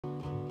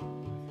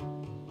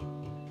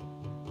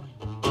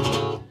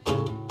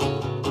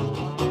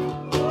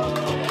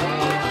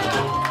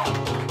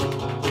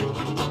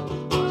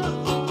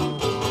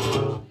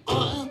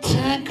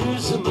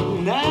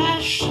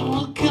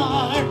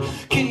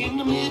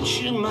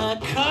message in my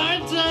car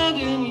died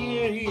in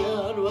your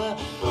yard. Why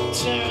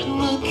turn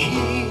the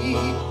key?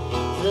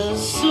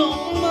 There's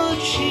so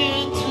much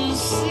here to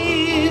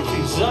see.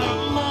 These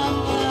are my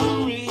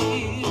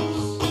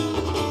memories,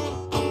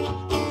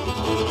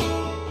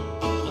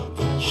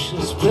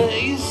 precious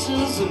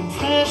places and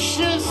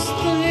precious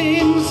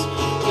things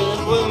that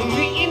were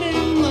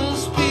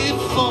meaningless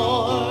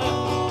before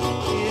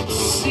we'd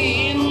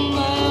seen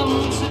them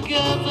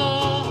together.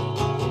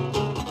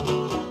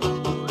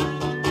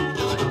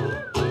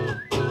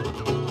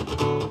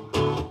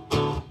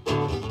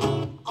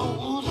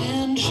 Old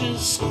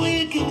hinges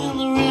squeaking in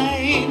the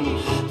rain,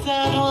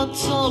 that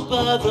hotel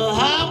by the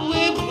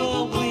highway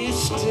where we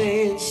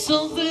stayed,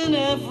 something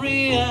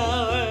every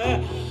hour.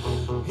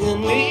 It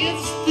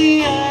needs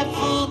the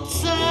Eiffel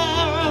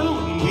Tower.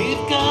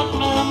 We've got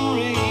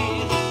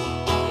memories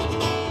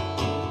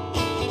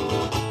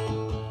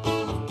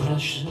of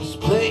precious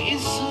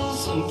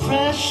places and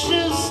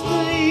precious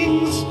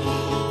things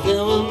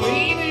that were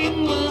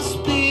meaningless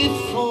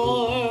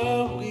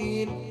before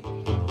we'd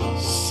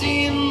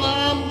seen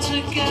them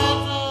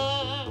together.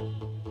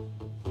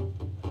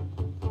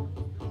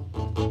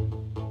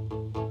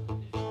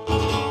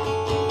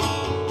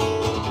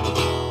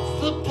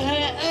 The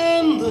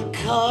pen, the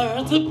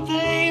car, the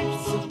babe,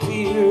 the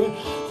beer,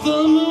 the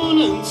moon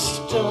and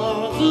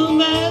star, the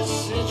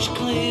message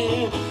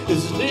clear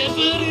as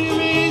liberty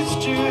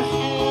raised her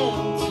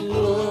hand to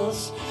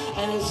us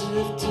as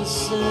if to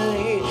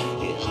say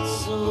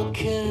it's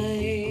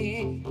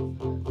okay.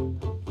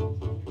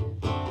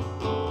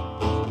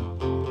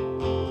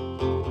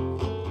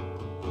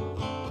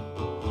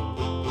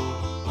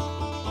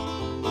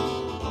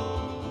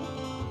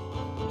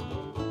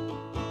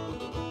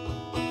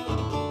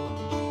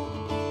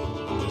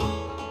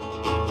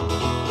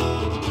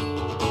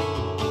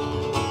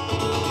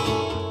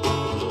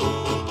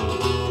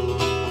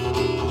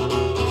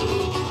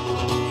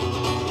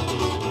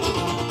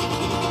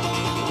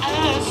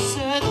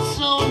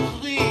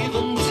 Don't leave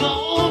and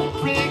don't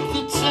break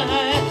the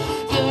tie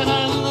that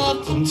I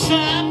loved in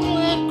time.